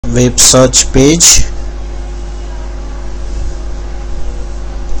web search page.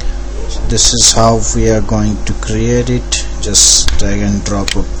 This is how we are going to create it. Just drag and drop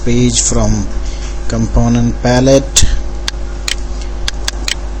a page from component palette.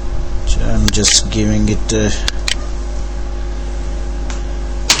 I'm just giving it a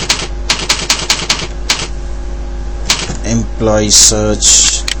employee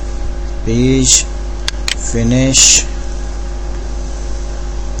search page. Finish.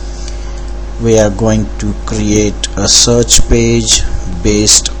 We are going to create a search page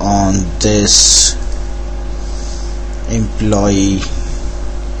based on this employee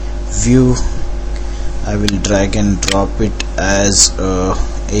view. I will drag and drop it as a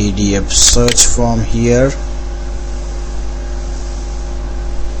ADF search form here,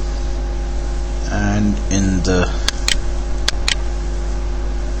 and in the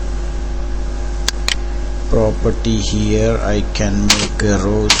property here I can make a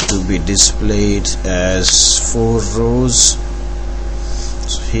row to be displayed as 4 rows.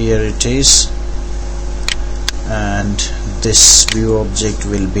 So here it is, and this view object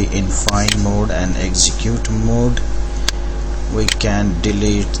will be in find mode and execute mode. We can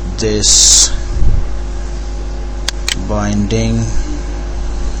delete this binding,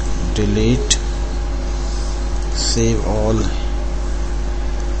 delete, save all.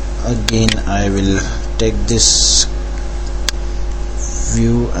 Again I will take this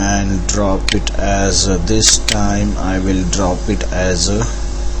view and drop it as this time I will drop it as a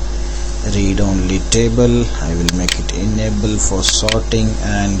read-only table. I will make it enable for sorting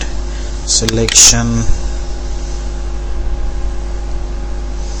and selection.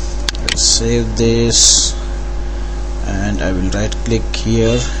 I'll save this and I will right click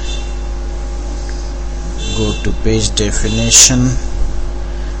here, go to page definition,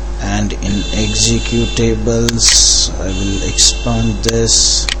 and in executables I will expand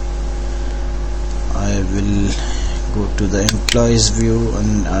this. I will go to the employees view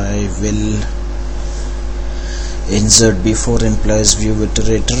and I will insert before employees view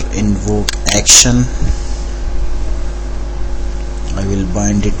iterator invoke action. I will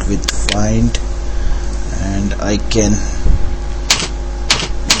bind it with find and I can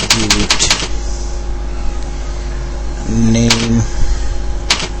give it name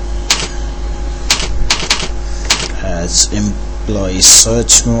as employee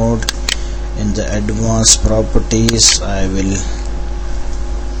search mode. In the advanced properties I will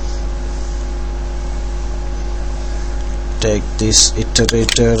take this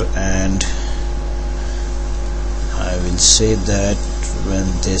iterator and I will say that when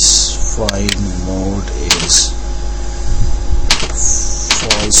this find mode is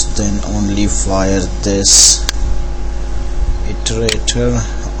false then only fire this iterator.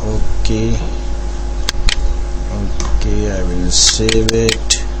 Okay, I will save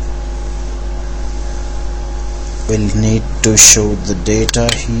it. Will need to show the data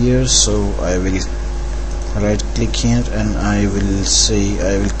here, so I will right click here and I will say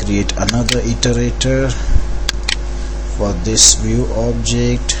I will create another iterator for this view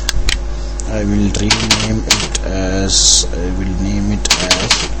object. I will rename it as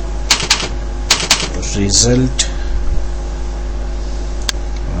result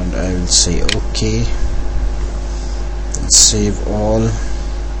and I will say okay. Save all,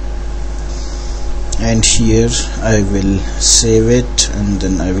 and here I will save it and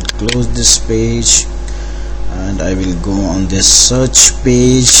then I will close this page and I will go on this search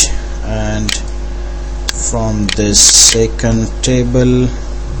page, and from this second table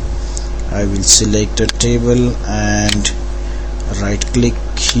I will select a table and right click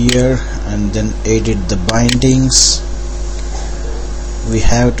here and then edit the bindings. We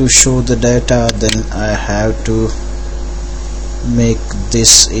have to show the data, then I have to make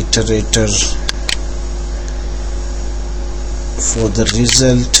this iterator for the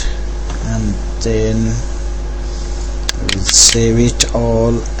result, and then we'll save it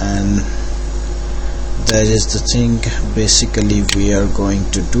all, and that is the thing basically we are going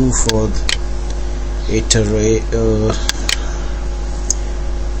to do for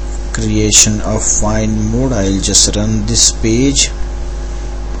creation of find mode. I'll just run this page.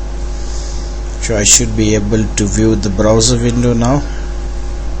 So I should be able to view the browser window now.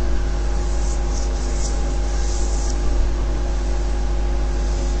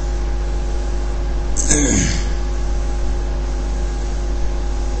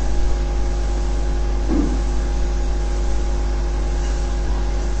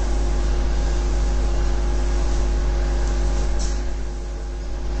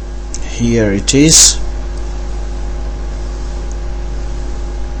 Here it is.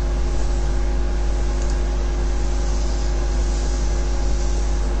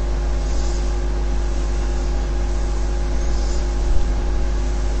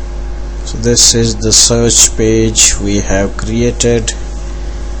 this is the search page we have created.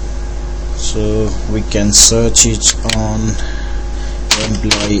 So we can search it on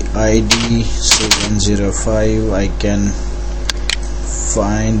employee ID 705. I can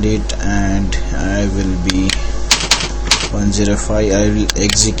find it and I will be 105. I will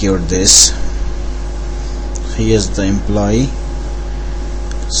execute this. Here's the employee.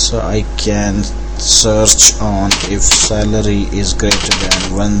 So I can search on if salary is greater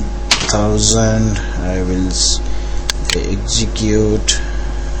than 1000. I will execute.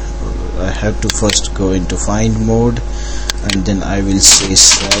 I have to first go into find mode, and then I will say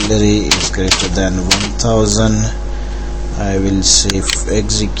salary is greater than 1000. I will say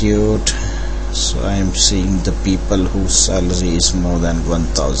execute. So I am seeing the people whose salary is more than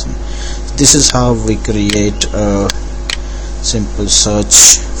 1000. This is how we create a simple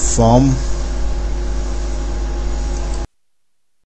search form.